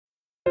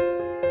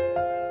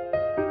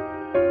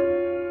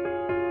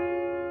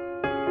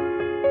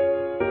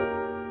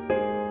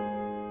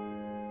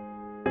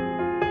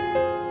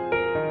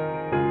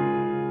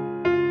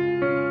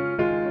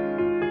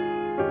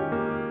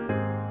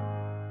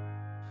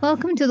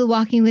Welcome to the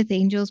Walking with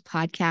Angels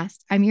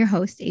podcast. I'm your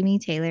host, Amy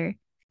Taylor.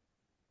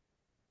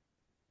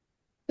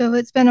 So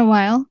it's been a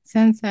while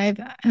since I've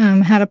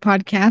had a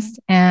podcast,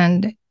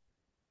 and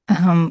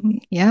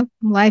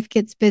life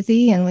gets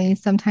busy, and we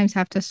sometimes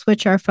have to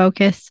switch our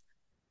focus.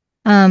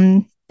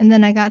 And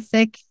then I got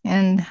sick,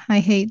 and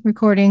I hate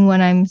recording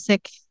when I'm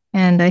sick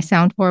and I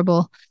sound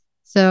horrible.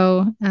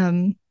 So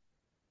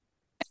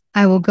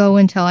I will go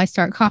until I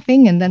start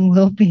coughing, and then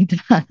we'll be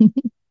done.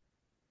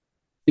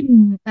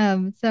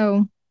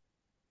 So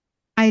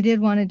I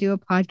did want to do a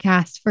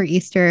podcast for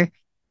Easter.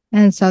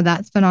 And so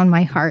that's been on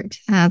my heart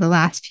the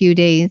last few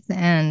days.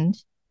 And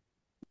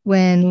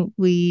when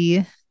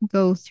we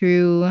go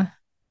through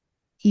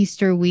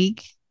Easter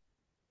week,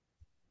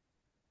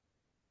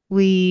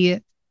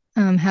 we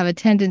have a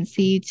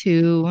tendency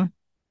to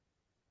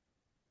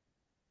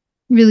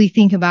really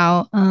think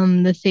about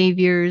the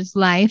Savior's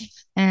life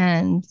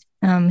and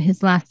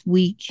his last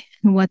week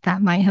and what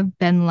that might have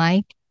been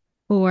like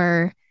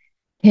for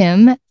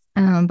him,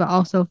 but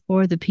also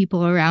for the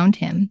people around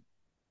him.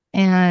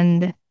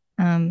 And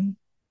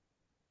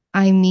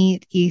I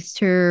meet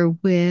Easter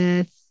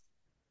with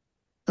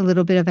a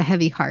little bit of a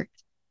heavy heart,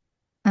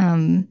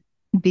 um,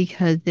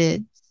 because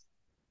it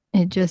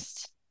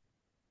just,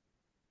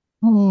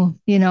 you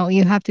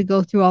have to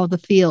go through all the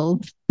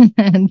fields.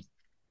 And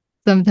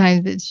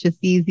sometimes it's just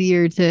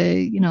easier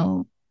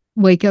to,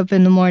 wake up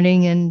in the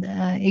morning and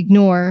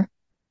ignore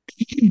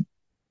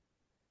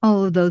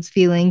all of those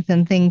feelings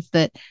and things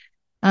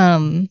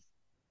um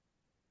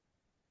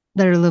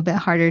that are a little bit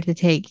harder to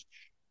take.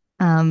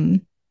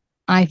 Um,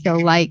 I feel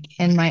like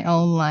in my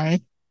own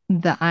life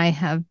that I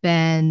have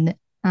been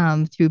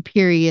through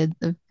periods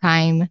of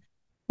time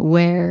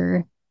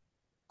where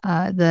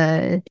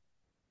the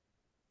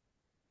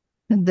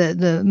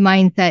the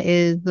mindset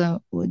is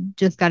we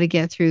just got to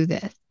get through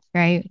this,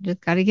 right?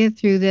 Just got to get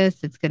through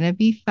this. It's going to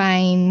be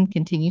fine.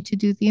 Continue to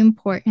do the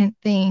important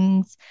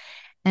things,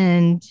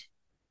 and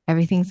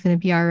everything's going to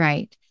be all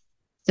right.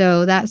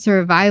 So that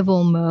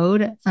survival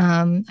mode,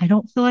 I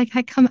don't feel like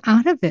I come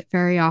out of it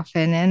very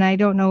often. And I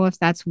don't know if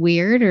that's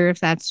weird or if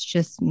that's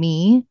just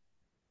me,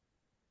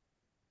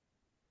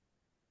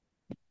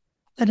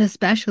 but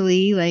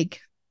especially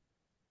like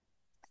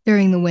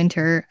during the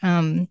winter,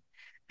 I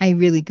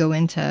really go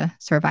into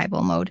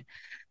survival mode.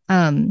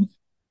 Um,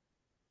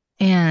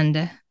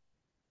 and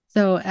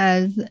so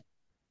as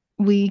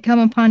we come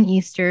upon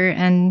Easter,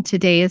 and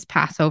today is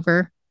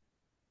Passover,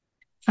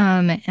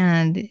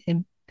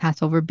 and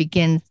Passover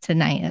begins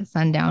tonight at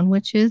sundown,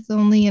 which is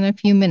only in a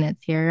few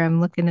minutes here. I'm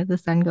looking at the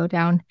sun go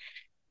down.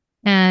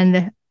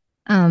 And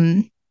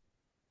um,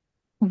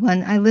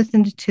 when I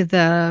listened to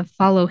the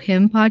Follow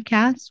Him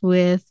podcast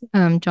with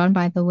John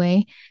By the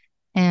Way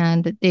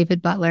and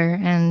David Butler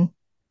and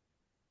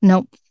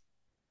nope,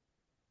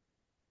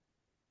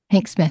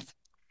 Hank Smith,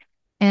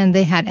 and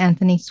they had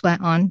Anthony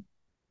Sweat on,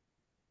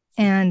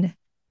 and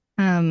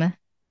um,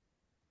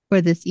 for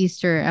this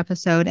Easter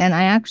episode. And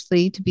I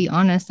actually, to be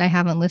honest, I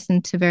haven't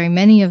listened to very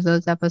many of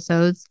those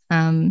episodes.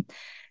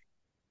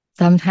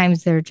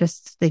 Sometimes they're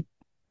just they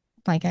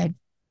like I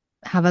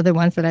have other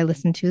ones that I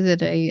listen to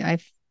that I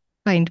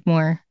find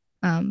more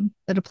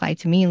that apply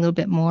to me a little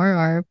bit more,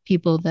 or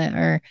people that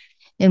are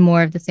in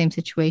more of the same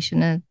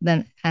situation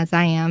as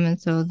I am, and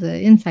so the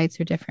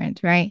insights are different,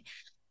 right?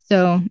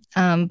 So,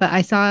 but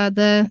I saw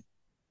the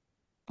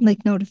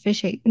like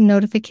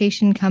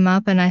notification come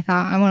up, and I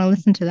thought I want to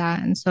listen to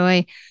that, and so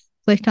I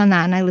clicked on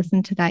that and I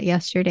listened to that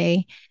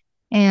yesterday,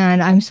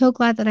 and I'm so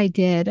glad that I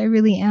did. I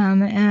really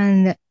am,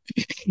 and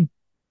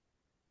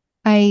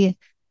I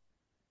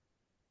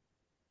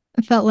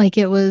felt like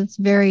it was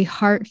very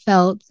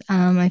heartfelt.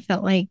 I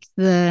felt like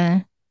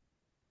they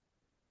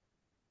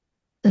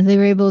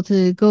were able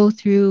to go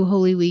through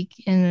Holy Week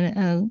in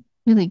a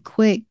really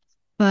quick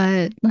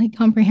but like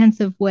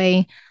comprehensive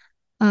way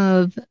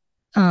of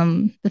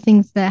the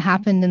things that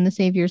happened in the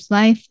Savior's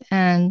life,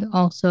 and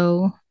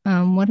also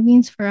what it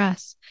means for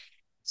us.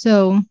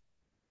 So,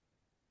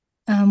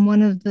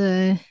 one of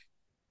the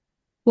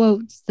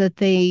quotes that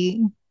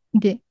they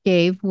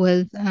gave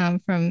was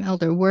from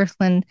Elder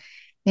Worthland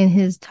in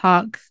his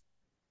talk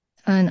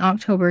in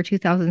October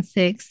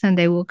 2006,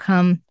 Sunday Will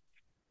Come.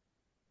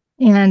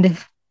 And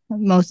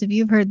most of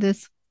you have heard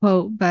this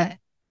quote, but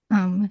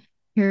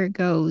here it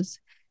goes.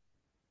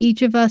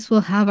 Each of us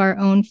will have our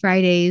own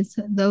Fridays,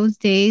 those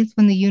days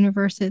when the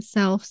universe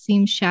itself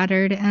seems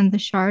shattered and the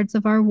shards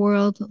of our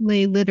world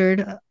lay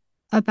littered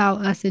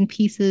about us in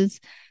pieces.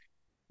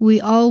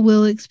 We all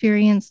will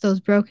experience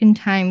those broken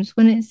times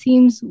when it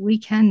seems we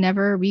can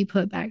never be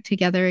put back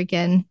together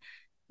again.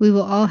 We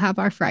will all have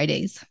our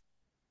Fridays.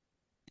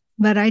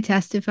 But I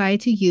testify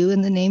to you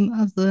in the name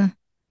of the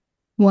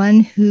one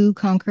who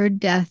conquered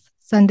death,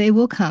 Sunday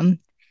will come.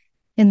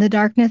 In the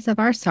darkness of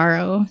our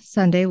sorrow,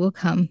 Sunday will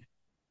come.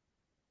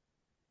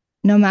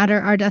 No matter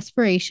our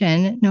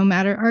desperation, no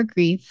matter our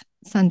grief,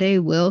 Sunday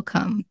will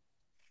come.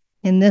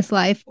 In this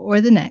life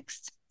or the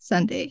next,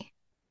 Sunday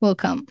will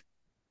come.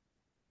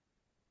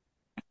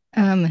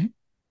 Um,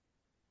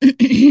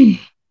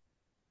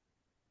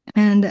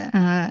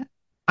 and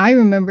I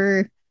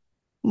remember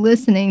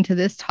listening to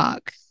this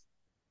talk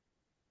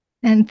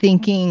and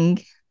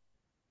thinking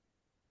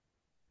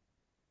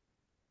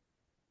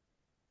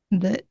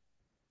that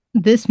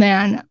this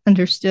man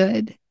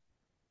understood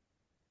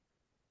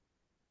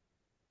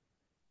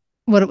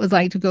what it was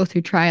like to go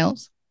through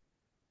trials.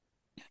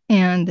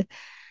 And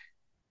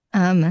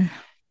um,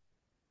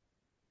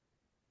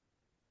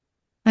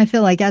 I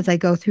feel like as I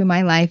go through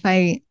my life,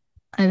 I've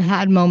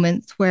had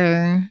moments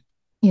where,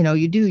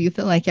 you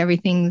feel like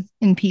everything's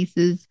in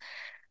pieces.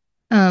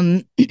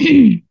 Um,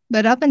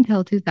 but up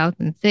until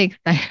 2006,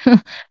 I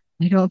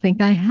don't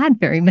think I had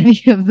very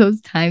many of those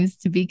times,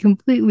 to be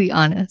completely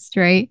honest,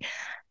 right?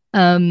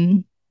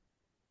 Um,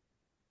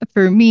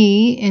 for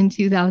me in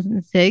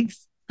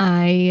 2006,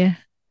 I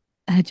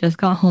had just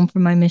got home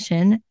from my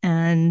mission.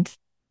 And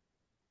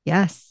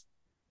yes,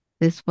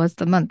 this was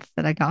the month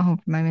that I got home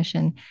from my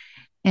mission.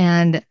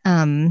 And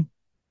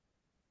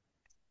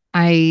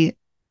I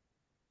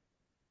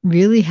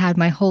really had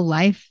my whole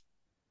life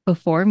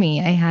before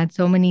me. I had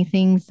so many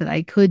things that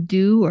I could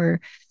do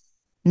or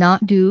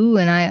not do.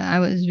 And I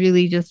was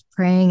really just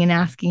praying and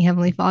asking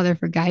Heavenly Father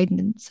for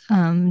guidance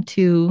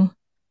to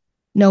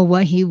know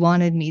what He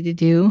wanted me to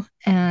do.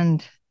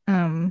 And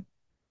so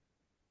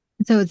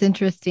it's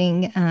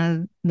interesting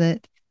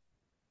that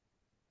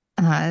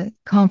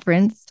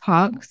conference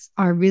talks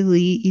are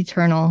really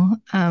eternal.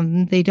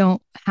 They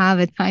don't have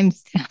a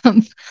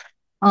timestamp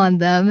on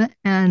them,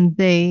 and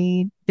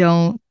they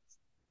don't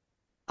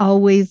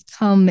always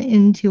come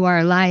into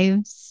our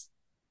lives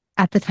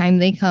at the time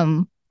they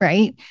come,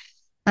 right?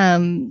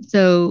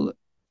 So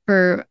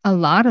for a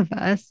lot of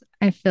us,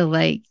 I feel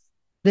like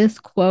this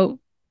quote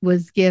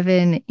was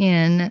given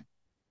in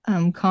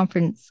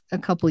conference a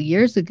couple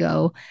years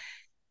ago,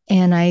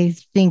 and I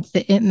think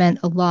that it meant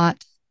a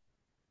lot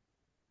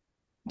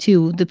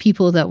to the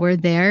people that were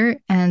there,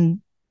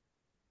 and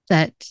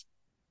that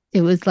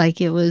it was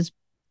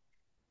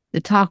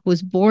the talk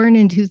was born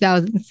in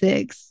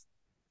 2006,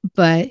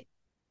 but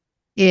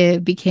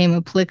it became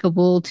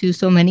applicable to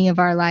so many of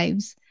our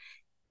lives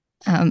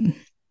um,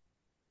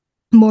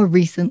 more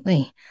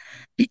recently.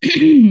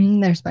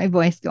 There's my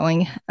voice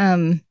going.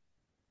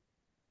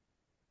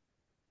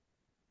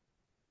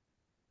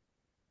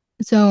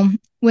 So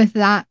with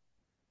that,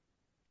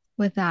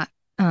 with that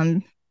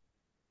um,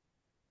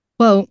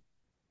 quote,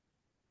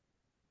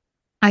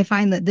 I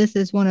find that this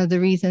is one of the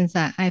reasons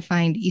that I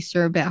find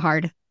Easter a bit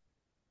hard,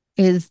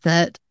 is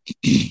that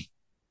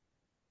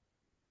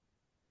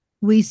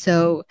we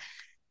so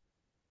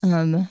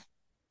um,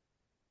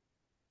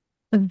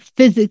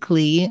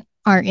 physically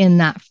are in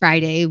that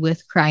Friday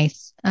with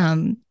Christ,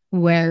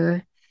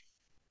 where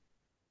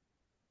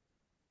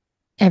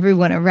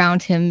everyone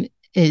around him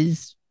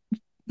is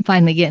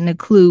finally getting a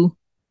clue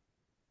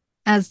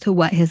as to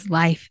what his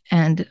life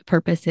and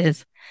purpose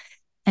is.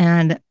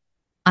 And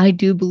I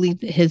do believe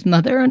that his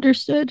mother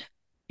understood,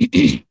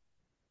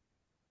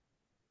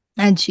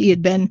 and she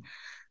had been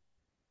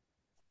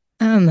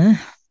um,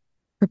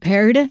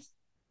 prepared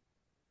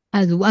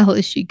as well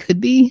as she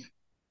could be,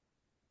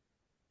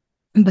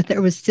 but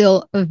there was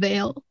still a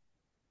veil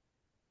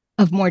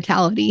of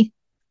mortality.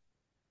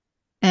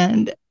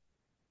 And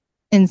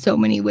in so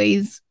many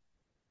ways,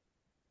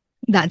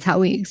 that's how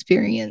we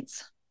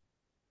experience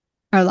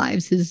our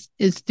lives,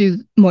 is through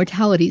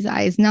mortality's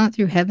eyes, not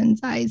through heaven's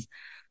eyes.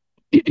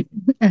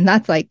 And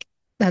that's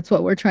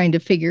what we're trying to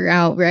figure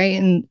out,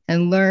 right?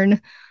 And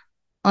learn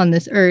on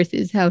this earth,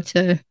 is how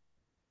to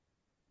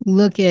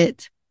look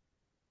at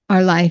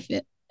our life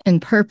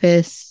and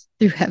purpose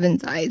through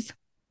heaven's eyes.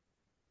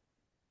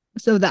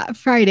 So that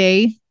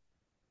Friday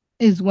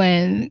is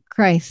when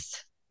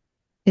Christ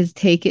is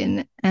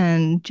taken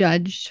and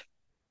judged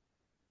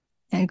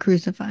and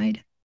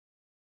crucified.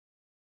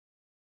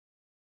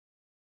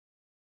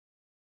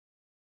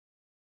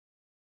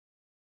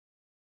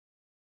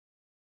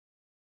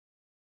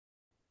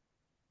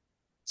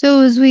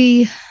 So as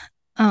we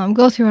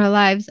go through our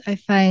lives, I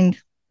find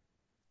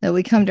that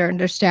we come to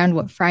understand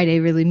what Friday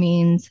really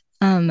means,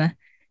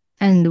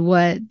 and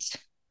what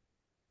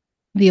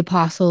the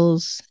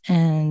apostles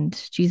and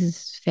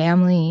Jesus'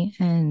 family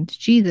and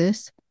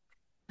Jesus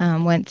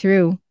went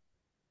through.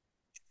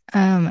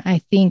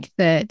 I think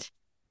that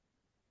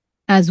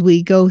as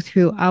we go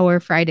through our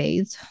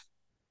Fridays,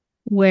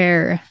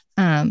 where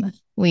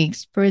we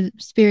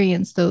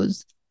experience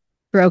those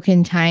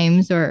broken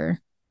times, or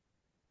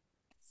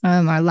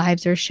our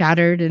lives are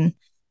shattered and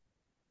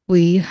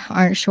we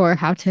aren't sure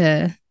how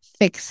to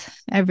fix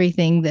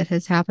everything that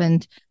has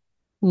happened,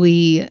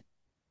 we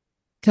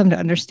come to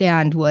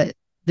understand what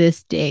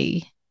this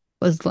day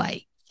was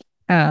like.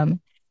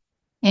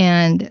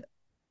 And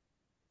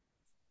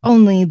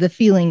only the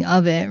feeling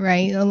of it,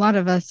 right? A lot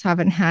of us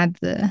haven't had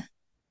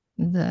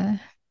the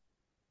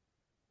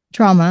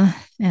trauma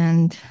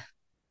and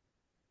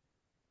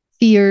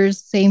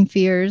same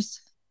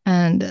fears.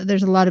 And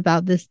there's a lot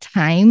about this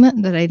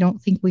time that I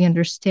don't think we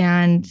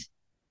understand.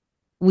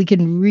 We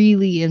can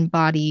really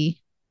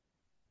embody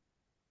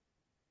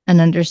an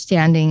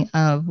understanding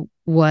of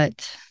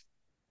what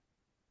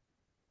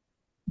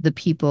the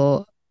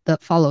people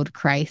that followed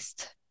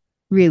Christ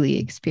really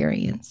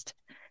experienced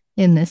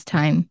in this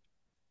time.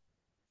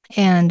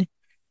 And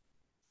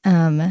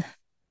um,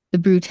 the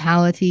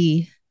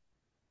brutality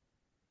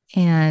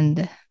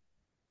and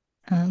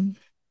um,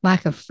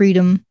 lack of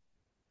freedom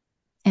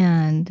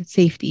and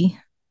safety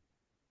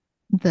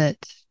that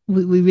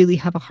we really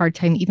have a hard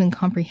time even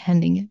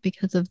comprehending it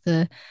because of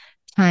the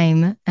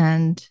time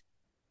and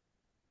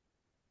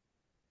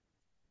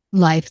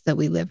life that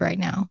we live right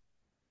now.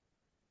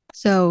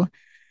 So,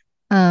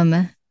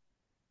 um,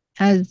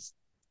 as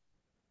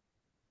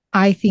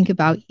I think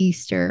about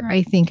Easter,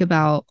 I think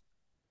about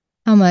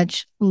how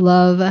much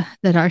love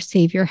that our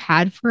Savior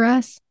had for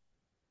us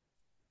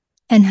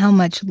and how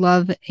much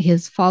love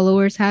his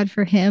followers had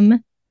for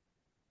him.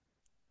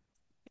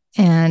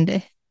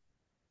 And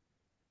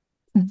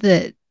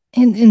that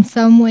in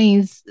some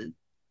ways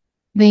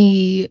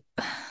they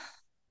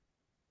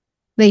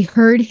they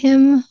heard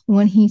him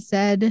when he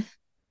said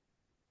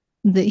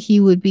that he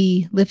would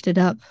be lifted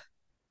up,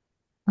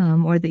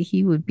 or that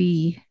he would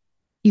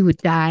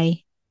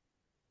die.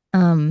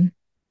 um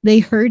they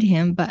heard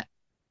him, but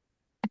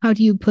how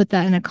do you put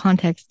that in a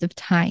context of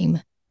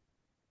time?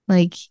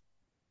 Like,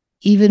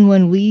 even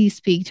when we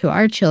speak to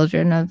our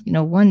children of,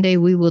 one day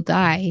we will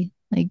die,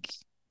 like,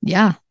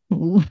 yeah,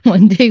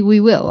 one day we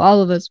will,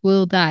 all of us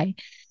will die.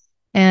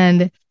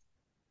 And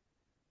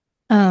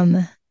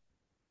um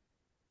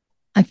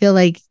I feel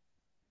like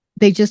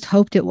they just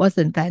hoped it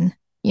wasn't then.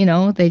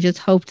 They just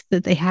hoped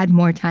that they had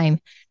more time.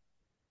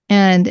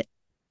 And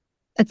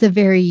that's a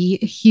very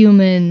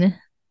human,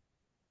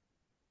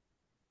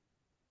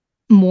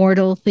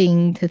 mortal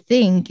thing to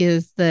think,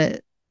 is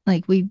that,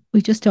 like, we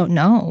just don't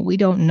know. We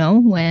don't know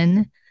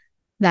when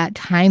that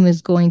time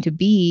is going to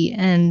be.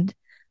 And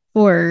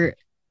for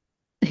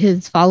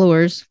his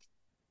followers,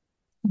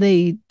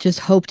 they just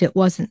hoped it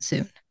wasn't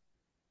soon.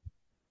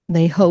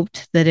 They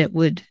hoped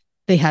that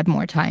they had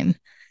more time.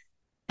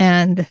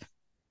 And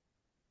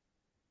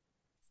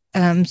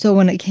so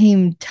when it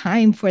came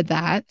time for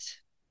that,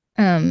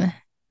 um,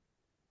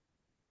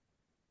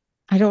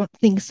 I don't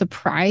think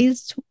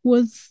surprised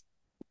was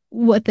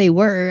what they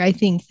were. I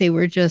think they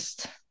were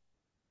just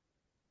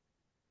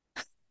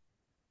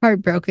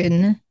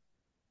heartbroken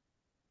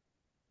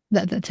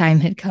that the time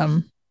had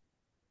come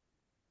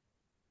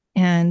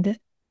and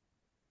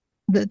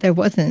that there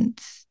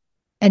wasn't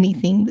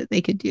anything that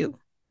they could do.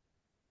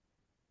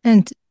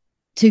 And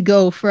to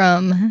go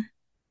from,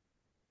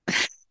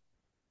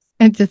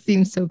 it just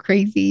seems so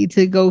crazy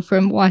to go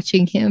from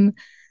watching him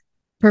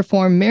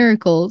perform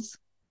miracles,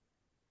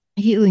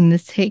 healing the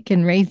sick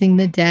and raising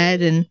the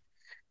dead, and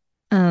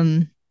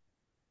um,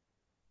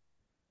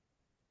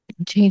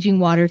 changing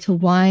water to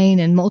wine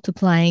and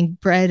multiplying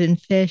bread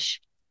and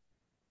fish.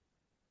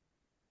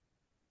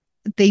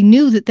 They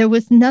knew that there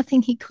was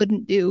nothing he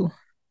couldn't do.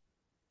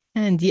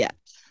 And yet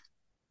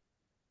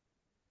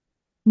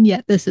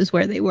this is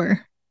where they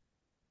were.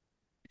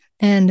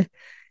 And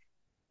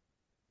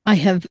I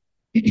have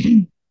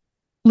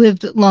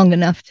lived long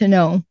enough to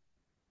know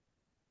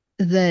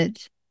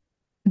that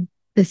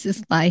this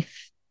is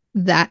life.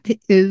 That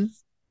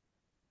is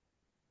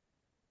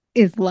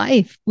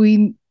life.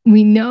 We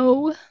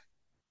know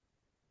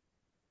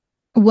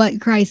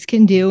what Christ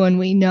can do, and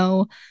we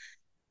know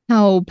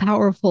how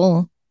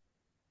powerful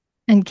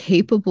and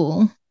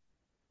capable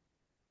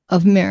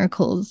of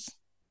miracles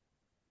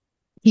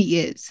he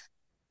is.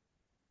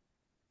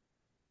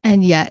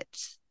 And yet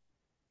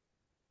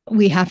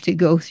we have to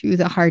go through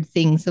the hard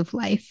things of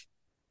life.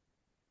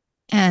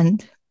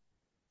 And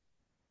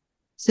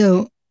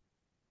so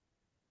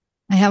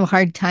I have a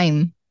hard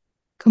time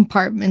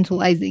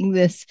compartmentalizing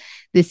this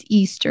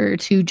Easter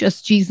to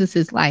just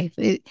Jesus's life.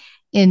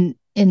 In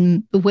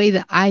the way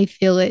that I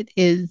feel it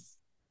is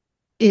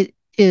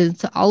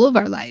all of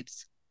our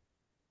lives.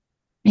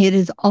 It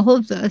is all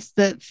of us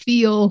that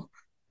feel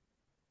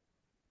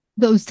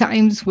those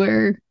times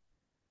where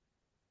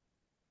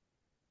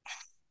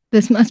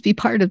this must be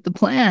part of the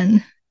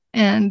plan,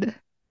 and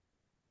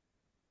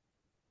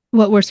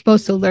what we're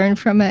supposed to learn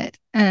from it,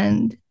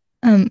 and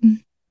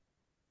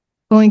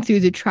going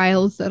through the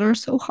trials that are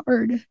so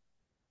hard,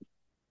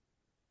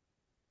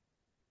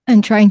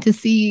 and trying to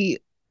see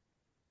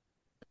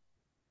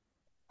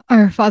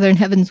our Father in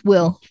Heaven's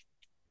will.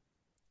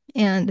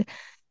 And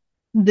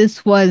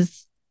this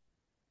was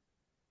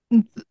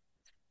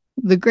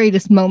the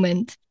greatest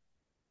moment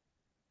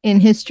in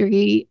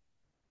history.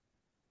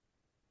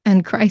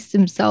 And Christ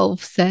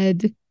himself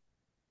said,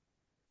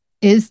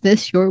 "Is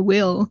this your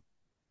will?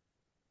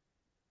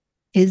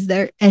 Is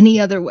there any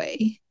other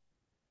way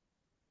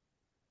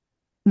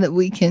that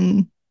we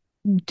can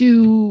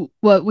do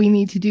what we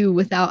need to do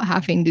without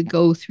having to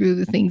go through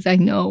the things I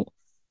know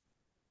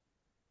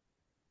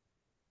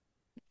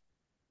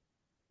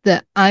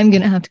that I'm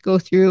going to have to go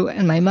through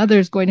and my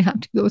mother's going to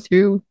have to go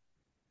through?"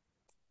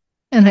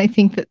 And I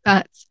think that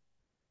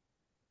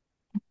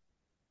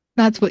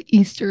that's what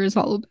Easter is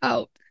all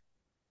about,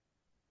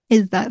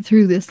 is that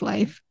through this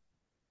life,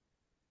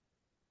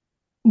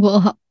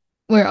 we'll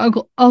we're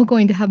all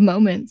going to have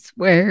moments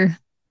where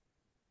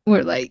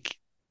we're like,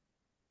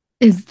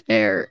 Is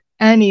there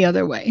any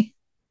other way?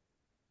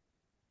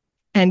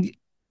 And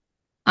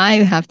I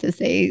have to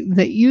say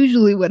that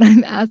usually when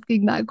I'm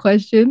asking that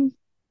question,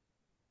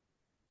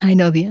 I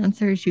know the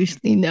answer is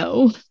usually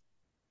no.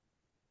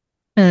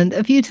 And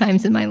a few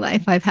times in my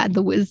life, I've had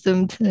the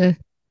wisdom to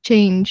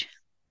change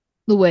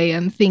the way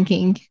I'm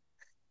thinking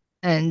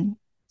and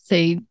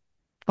say,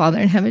 Father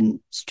in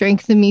heaven,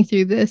 strengthen me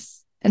through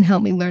this and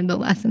help me learn the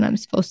lesson I'm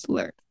supposed to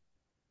learn.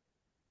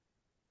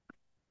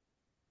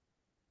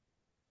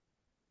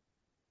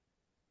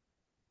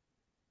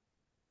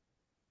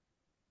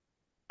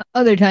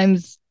 Other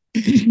times,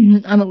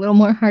 I'm a little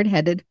more hard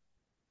headed,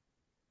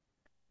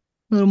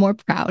 a little more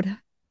proud.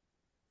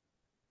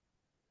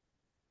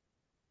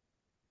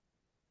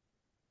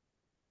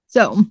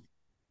 So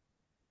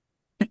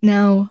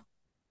now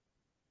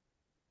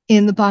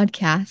in the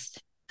podcast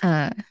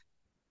uh,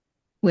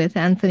 with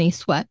Anthony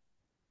Sweat,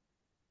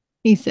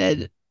 he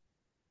said,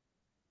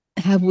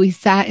 have we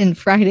sat in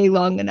Friday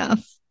long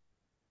enough?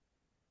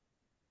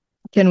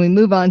 Can we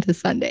move on to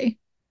Sunday?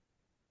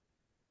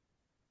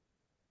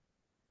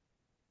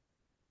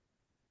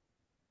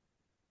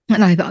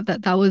 And I thought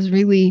that that was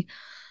really,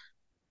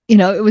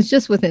 it was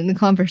just within the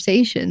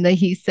conversation that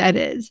he said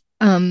it.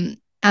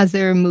 As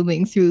they were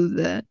moving through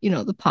the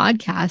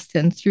podcast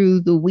and through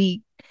the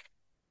week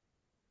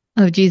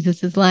of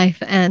Jesus's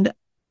life. And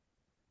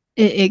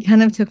it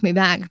kind of took me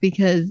back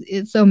because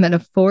it's so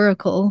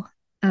metaphorical.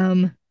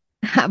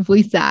 Have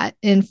we sat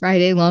in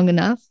Friday long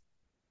enough?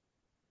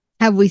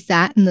 Have we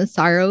sat in the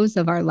sorrows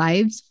of our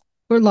lives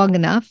for long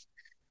enough?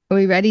 Are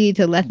we ready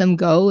to let them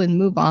go and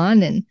move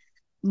on and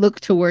look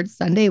towards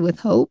Sunday with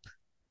hope?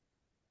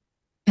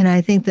 And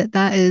I think that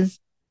that is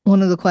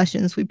one of the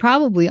questions we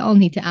probably all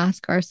need to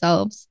ask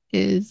ourselves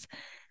is,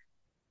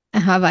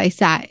 have I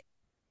sat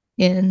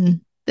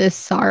in this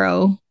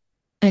sorrow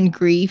and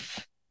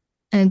grief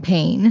and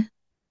pain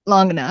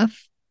long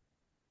enough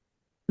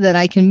that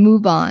I can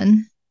move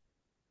on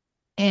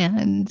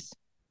and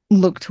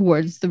look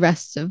towards the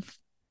rest of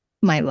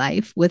my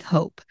life with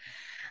hope?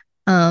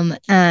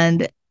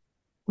 And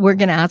we're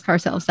going to ask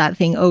ourselves that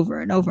thing over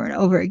and over and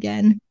over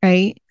again,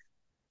 right?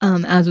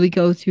 As we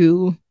go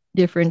through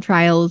different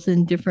trials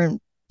and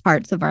different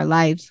parts of our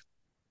lives.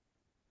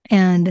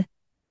 And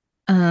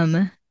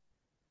um,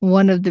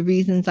 one of the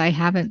reasons I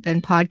haven't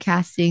been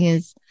podcasting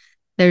is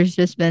there's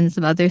just been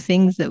some other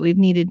things that we've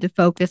needed to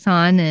focus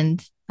on.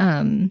 And,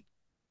 but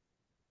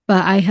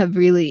I have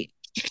really,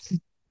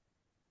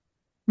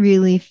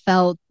 really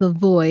felt the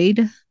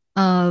void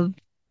of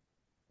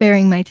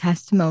bearing my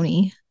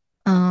testimony,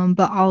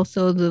 but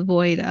also the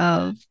void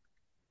of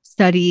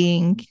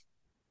studying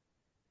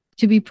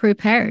to be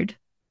prepared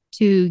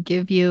to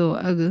give you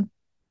a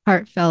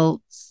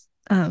heartfelt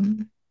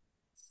um,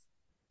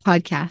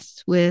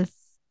 podcast with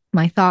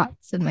my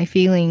thoughts and my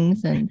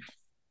feelings and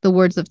the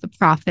words of the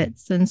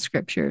prophets and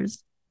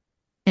scriptures.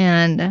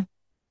 And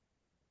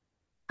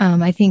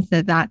I think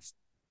that that's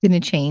going to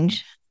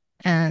change.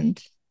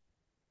 And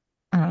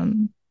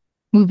um,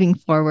 moving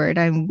forward,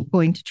 I'm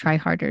going to try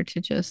harder to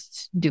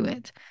just do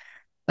it,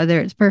 whether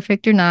it's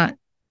perfect or not,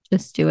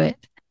 just do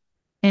it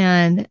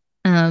and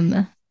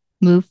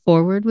move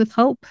forward with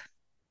hope.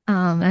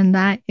 And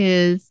that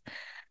is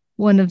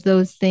one of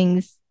those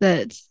things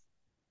that it's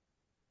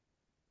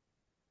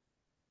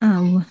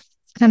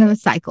kind of a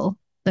cycle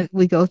that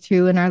we go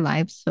through in our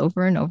lives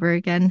over and over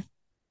again.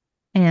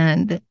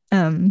 And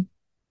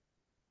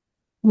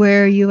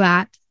where are you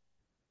at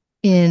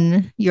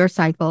in your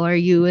cycle? Are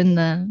you in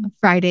the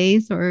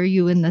Fridays or are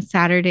you in the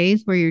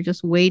Saturdays where you're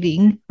just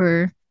waiting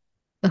for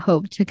the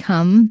hope to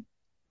come?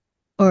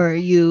 Or are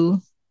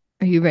you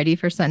ready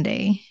for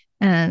Sunday?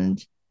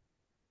 And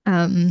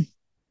um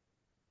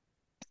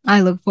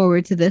I look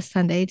forward to this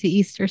Sunday, to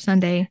Easter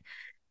Sunday,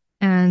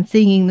 and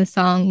singing the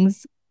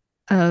songs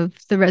of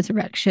the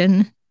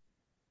resurrection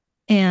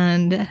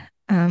and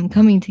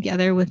coming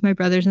together with my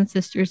brothers and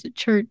sisters at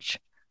church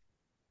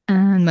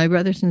and my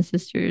brothers and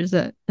sisters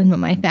and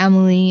my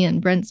family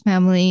and Brent's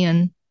family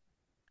and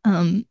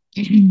um,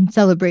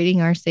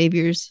 celebrating our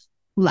Savior's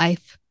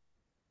life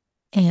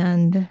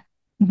and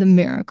the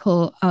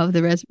miracle of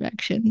the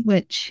resurrection,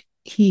 which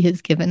he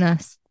has given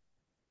us.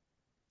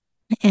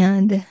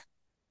 And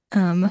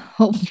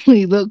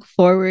hopefully look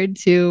forward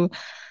to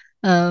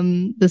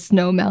the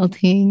snow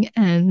melting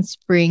and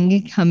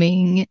spring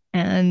coming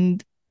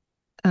and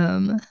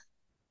um,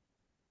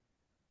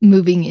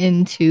 moving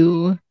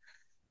into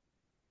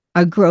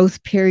a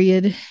growth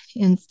period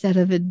instead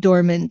of a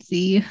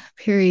dormancy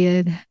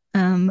period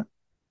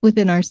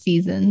within our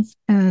seasons.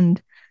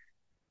 And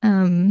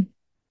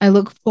I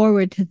look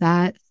forward to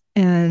that.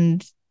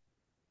 And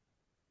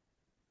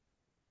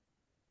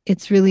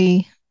it's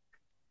really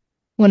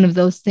one of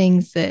those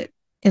things that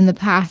in the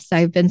past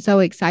I've been so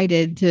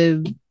excited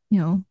to,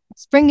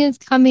 spring is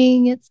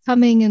coming, it's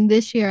coming. And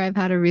this year I've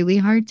had a really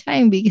hard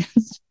time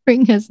because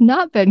spring has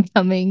not been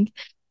coming.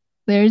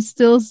 There's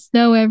still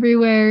snow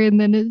everywhere, and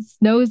then it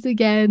snows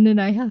again,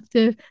 and I have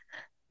to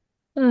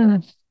uh,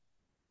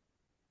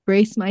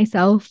 brace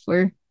myself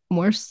for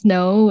more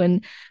snow.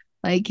 And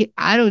Like,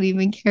 I don't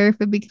even care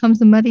if it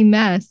becomes a muddy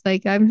mess.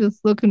 Like, I'm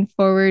just looking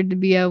forward to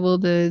be able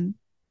to,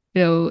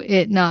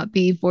 it not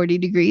be 40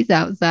 degrees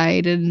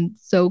outside and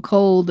so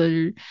cold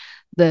or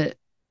that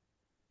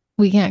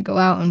we can't go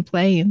out and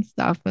play and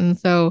stuff. And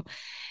so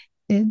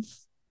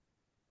it's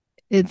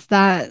it's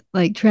that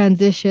like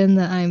transition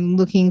that I'm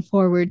looking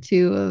forward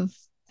to of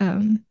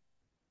um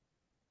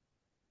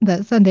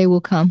that Sunday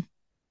will come.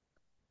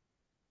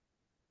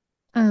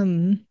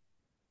 Um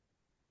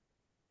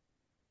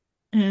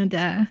and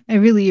I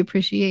really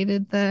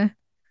appreciated the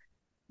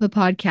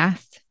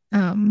podcast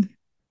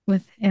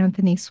with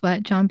Anthony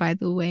Sweat, John by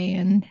the way,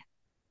 and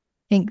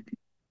Hank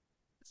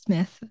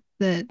Smith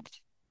that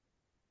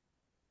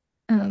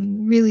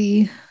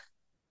really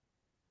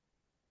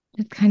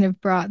just kind of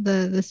brought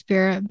the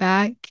spirit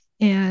back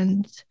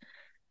and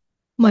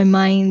my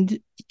mind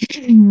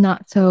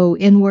not so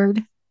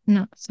inward,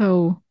 not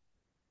so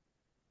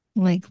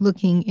like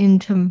looking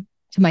into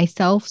to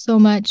myself so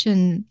much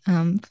and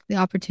the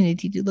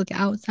opportunity to look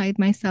outside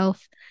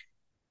myself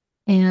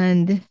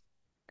and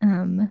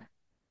um,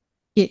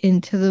 get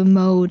into the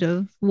mode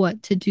of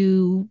what to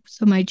do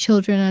so my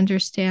children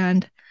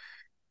understand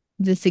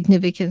the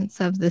significance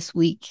of this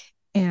week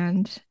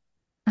and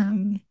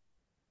um,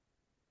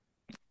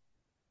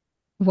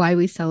 why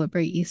we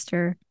celebrate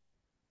Easter.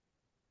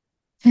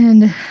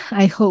 And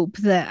I hope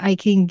that I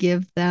can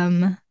give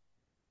them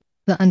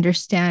the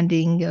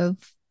understanding of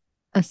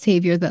a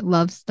savior that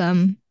loves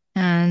them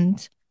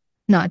and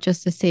not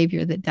just a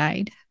savior that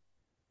died.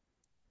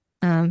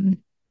 Um,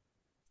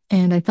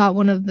 and I thought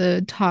one of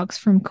the talks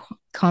from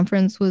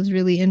conference was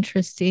really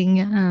interesting.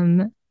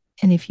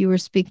 And if you were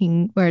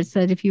speaking, where it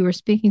said, if you were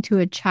speaking to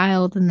a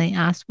child and they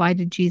asked, why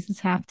did Jesus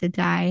have to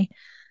die?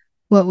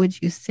 What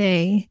would you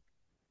say?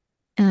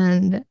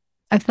 And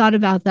I've thought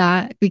about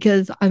that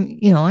because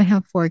I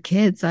have 4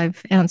 kids.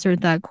 I've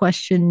answered that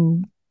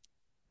question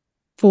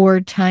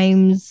 4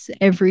 times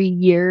every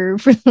year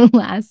for the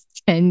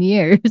last 10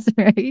 years,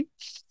 right?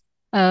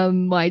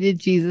 Why did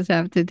Jesus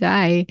have to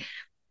die?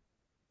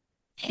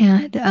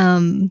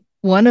 And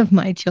one of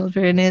my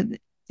children, it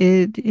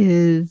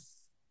is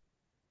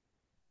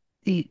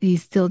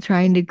he's still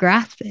trying to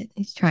grasp it.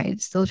 He's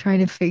still trying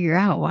to figure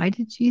out why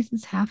did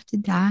Jesus have to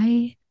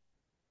die?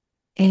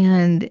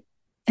 And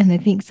I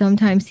think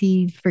sometimes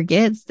he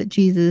forgets that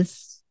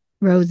Jesus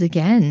rose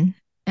again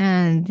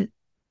and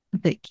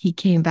that he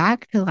came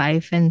back to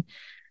life. And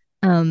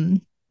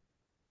um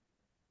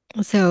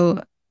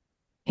so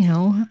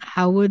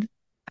how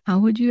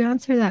would you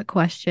answer that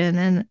question?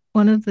 And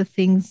one of the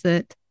things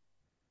that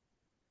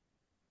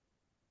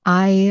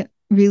I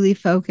really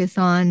focus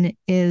on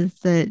is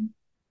that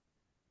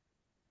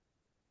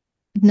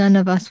none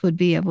of us would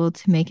be able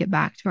to make it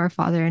back to our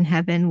Father in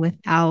heaven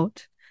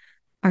without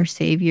our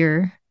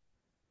Savior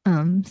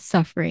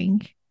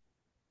suffering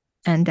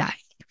and dying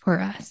for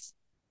us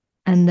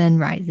and then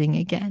rising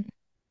again.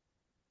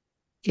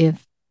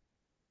 If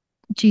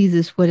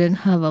Jesus wouldn't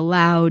have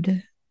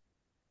allowed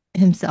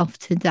himself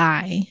to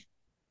die,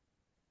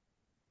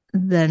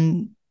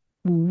 then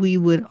we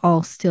would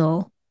all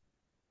still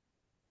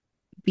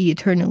be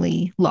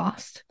eternally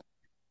lost.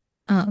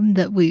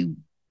 That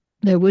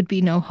there would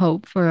be no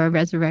hope for a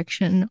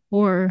resurrection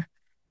or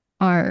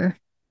our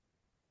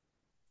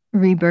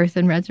rebirth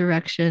and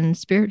resurrection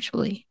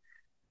spiritually.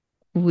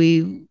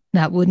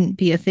 That wouldn't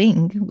be a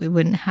thing. We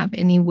wouldn't have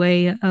any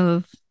way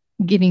of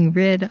getting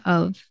rid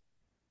of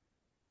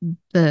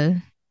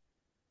the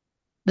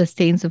the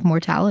stains of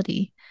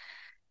mortality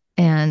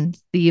and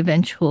the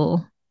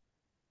eventual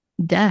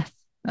death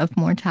of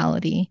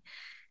mortality.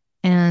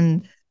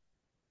 And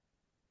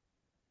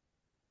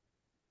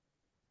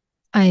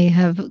I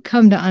have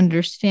come to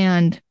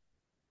understand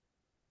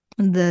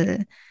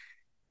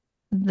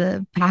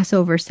the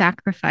Passover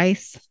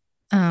sacrifice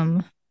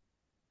um,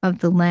 of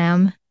the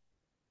lamb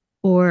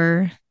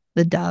or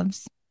the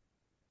doves,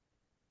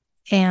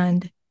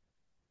 and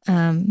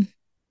um,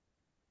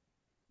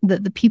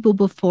 that the people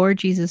before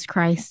Jesus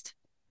Christ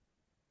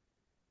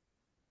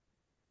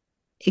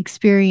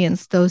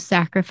experienced those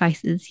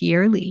sacrifices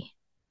yearly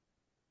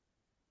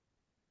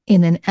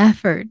in an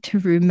effort to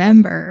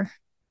remember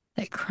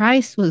that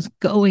Christ was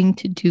going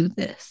to do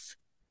this,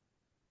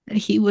 that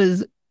he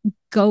was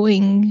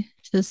going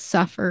to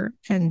suffer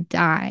and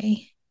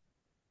die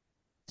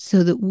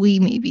so that we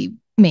may be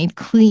made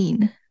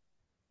clean.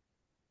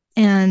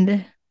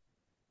 And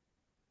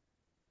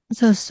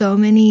so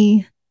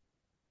many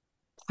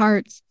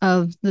parts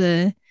of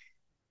the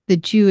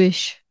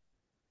Jewish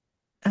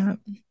um,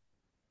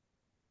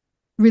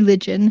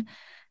 religion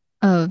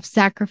of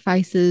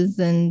sacrifices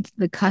and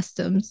the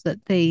customs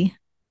that they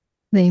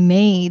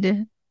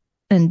made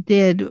and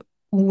did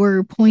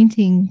were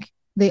pointing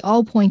they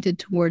all pointed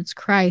towards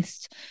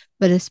Christ,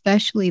 but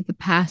especially the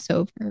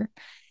Passover.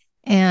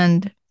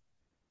 And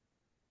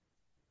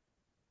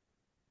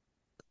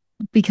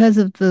because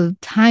of the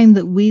time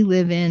that we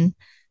live in,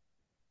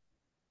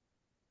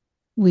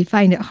 we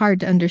find it hard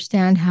to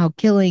understand how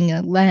killing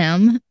a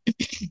lamb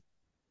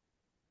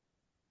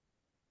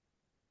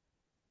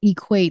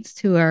equates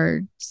to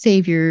our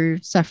Savior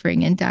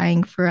suffering and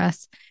dying for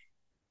us,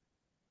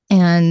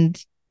 and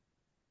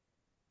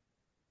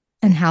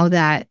how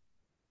that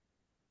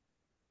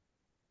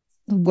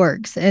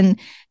works. And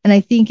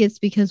I think it's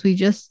because we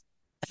just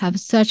have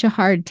such a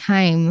hard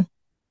time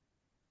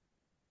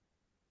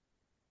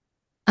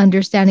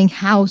understanding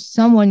how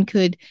someone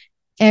could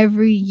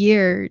every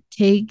year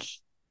take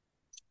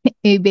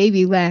a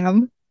baby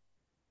lamb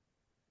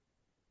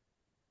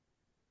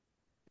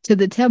to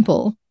the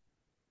temple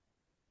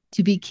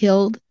to be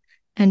killed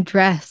and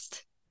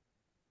dressed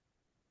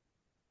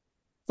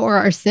for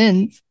our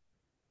sins.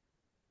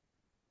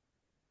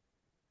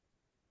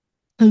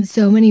 In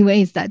so many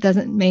ways, that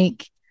doesn't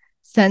make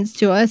sense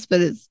to us, but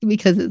it's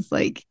because it's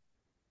like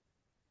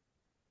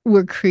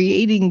we're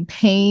creating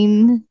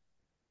pain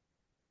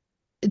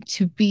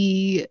to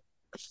be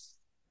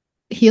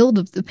healed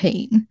of the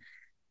pain.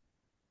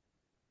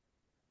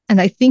 And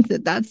I think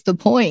that that's the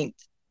point,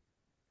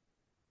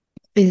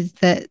 is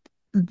that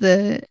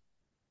the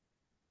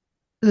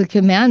the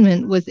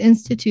commandment was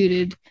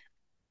instituted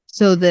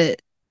so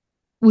that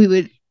we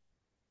would,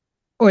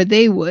 or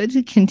they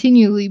would,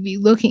 continually be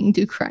looking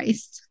to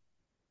Christ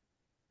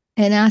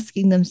and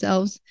asking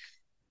themselves,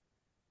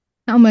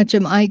 how much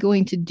am I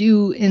going to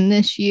do in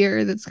this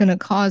year that's going to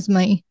cause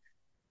my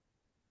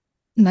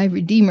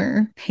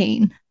Redeemer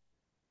pain?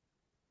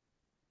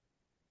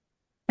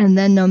 And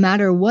then no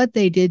matter what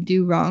they did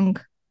do wrong,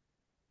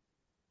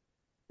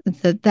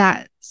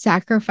 that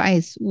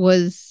sacrifice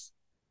was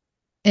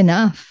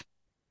enough.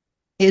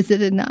 Is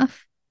it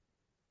enough?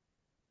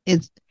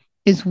 Is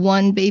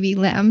one baby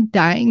lamb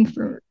dying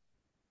for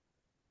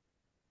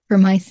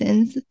my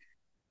sins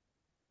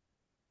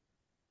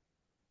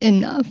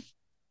enough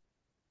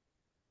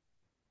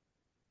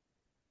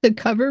to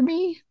cover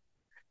me?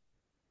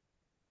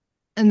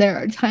 And there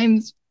are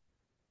times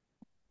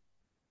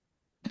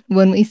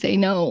when we say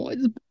no,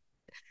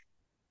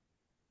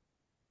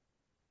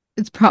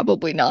 it's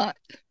probably not.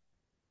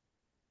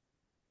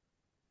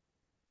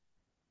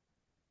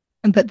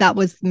 But that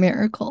was the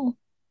miracle.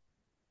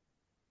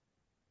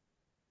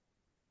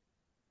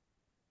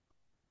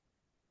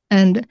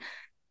 And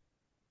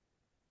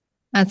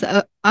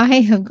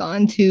I have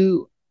gone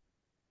to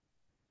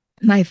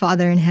my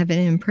Father in heaven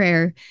in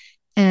prayer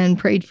and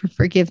prayed for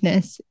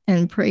forgiveness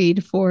and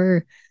prayed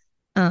for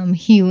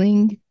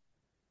healing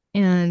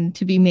and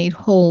to be made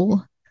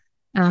whole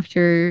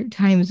after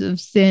times of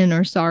sin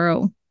or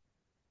sorrow.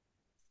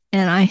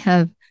 And I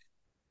have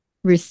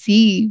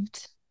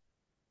received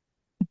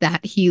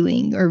that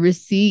healing or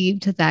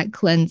received that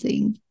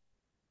cleansing.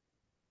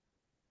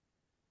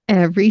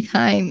 Every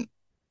time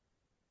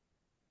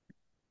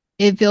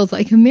it feels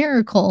like a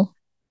miracle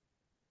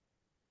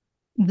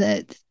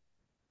that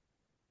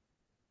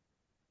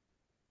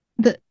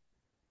that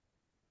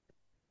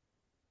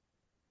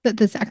that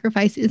the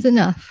sacrifice is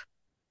enough.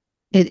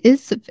 It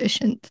is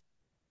sufficient.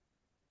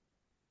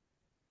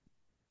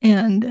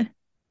 And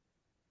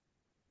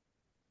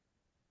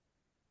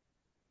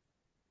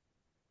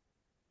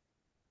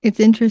it's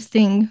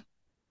interesting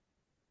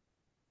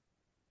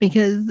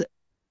because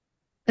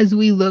as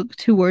we look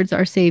towards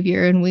our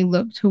Savior and we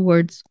look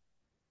towards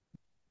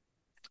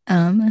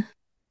um,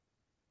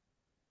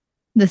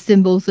 the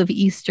symbols of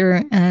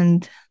Easter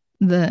and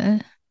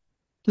the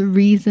the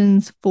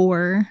reasons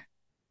for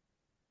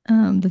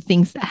the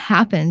things that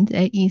happened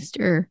at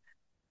Easter,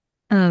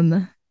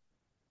 um,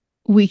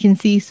 we can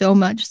see so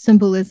much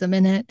symbolism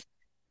in it,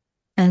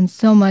 and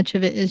so much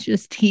of it is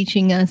just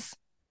teaching us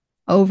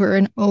over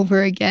and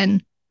over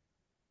again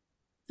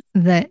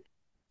that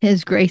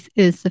His grace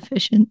is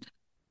sufficient.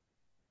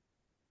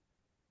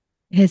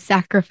 His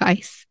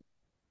sacrifice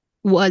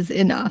was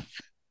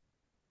enough.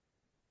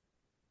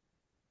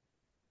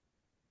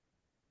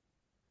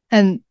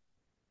 And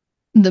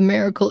the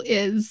miracle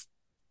is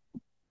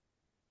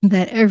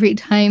that every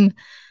time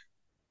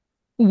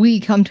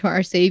we come to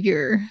our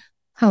Savior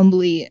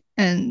humbly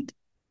and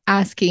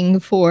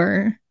asking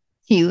for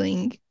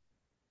healing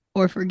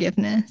or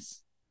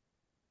forgiveness,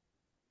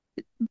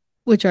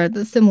 which are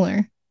the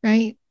similar,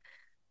 right?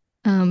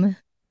 Um,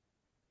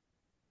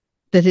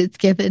 that it's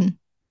given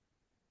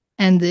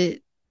and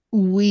that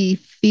we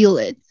feel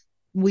it.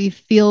 We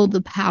feel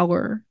the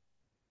power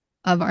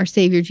of our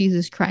Savior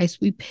Jesus Christ.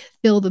 We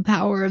feel the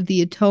power of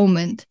the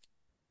atonement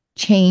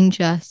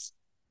change us.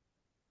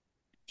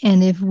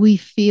 And if we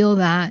feel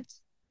that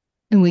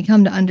and we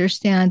come to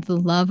understand the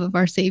love of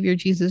our Savior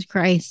Jesus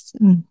Christ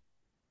and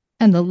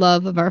the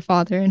love of our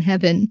Father in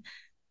heaven,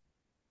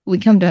 we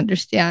come to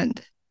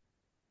understand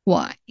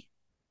why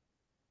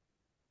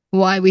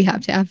we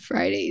have to have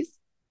Fridays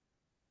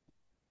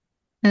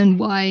and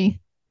why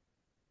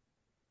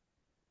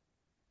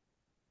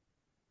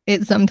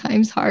it's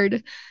sometimes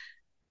hard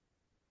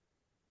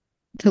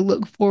to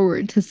look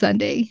forward to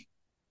Sunday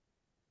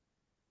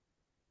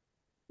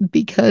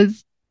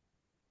because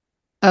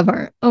of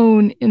our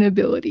own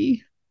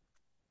inability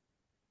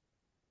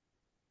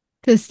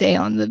to stay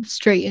on the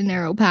straight and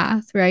narrow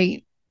path,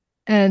 right?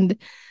 And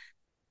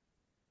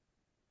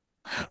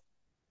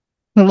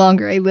the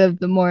longer I live,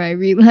 the more I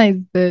realize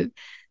that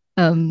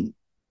um,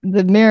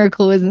 the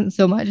miracle isn't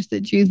so much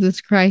that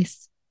Jesus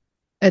Christ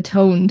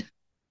atoned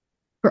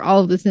for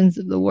all the sins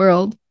of the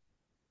world,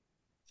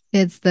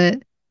 it's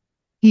that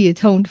he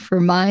atoned for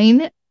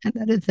mine and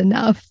that it's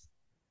enough.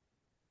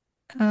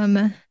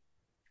 Um,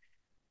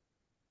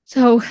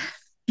 so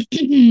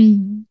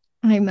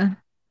I'm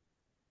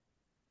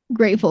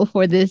grateful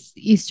for this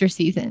Easter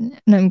season,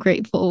 and I'm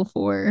grateful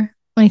for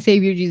my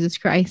Savior Jesus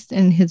Christ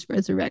and his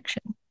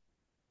resurrection,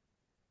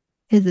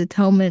 his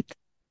atonement,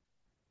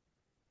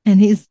 and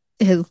his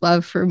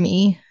love for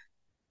me.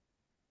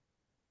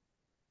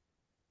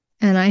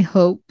 And I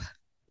hope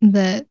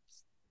that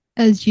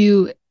as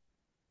you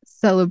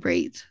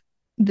celebrate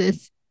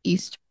this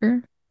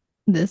Easter,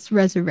 this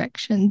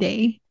resurrection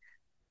day,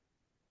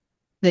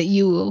 that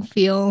you will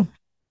feel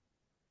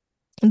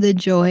the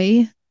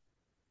joy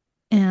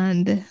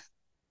and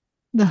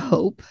the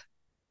hope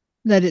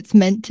that it's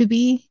meant to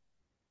be,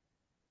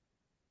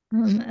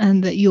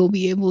 and that you'll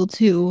be able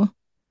to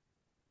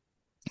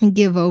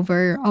give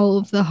over all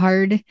of the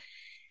hard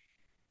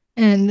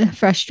and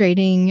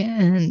frustrating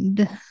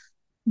and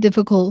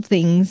difficult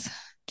things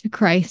to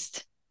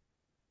Christ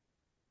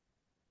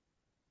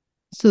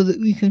so that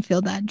we can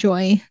feel that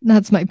joy.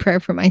 That's my prayer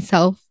for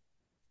myself,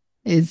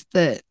 is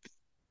that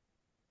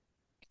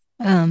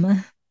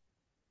um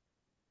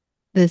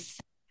this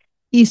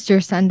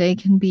Easter Sunday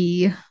can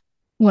be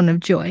one of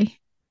joy,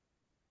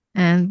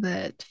 and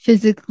that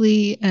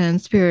physically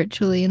and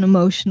spiritually and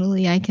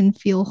emotionally I can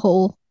feel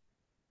whole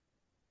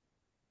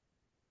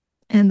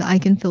and I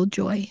can feel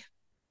joy.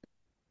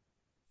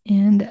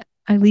 And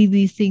I leave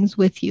these things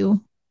with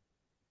you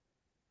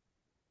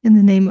in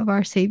the name of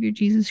our Savior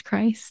Jesus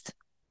Christ.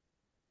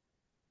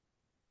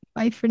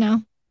 Bye for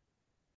now.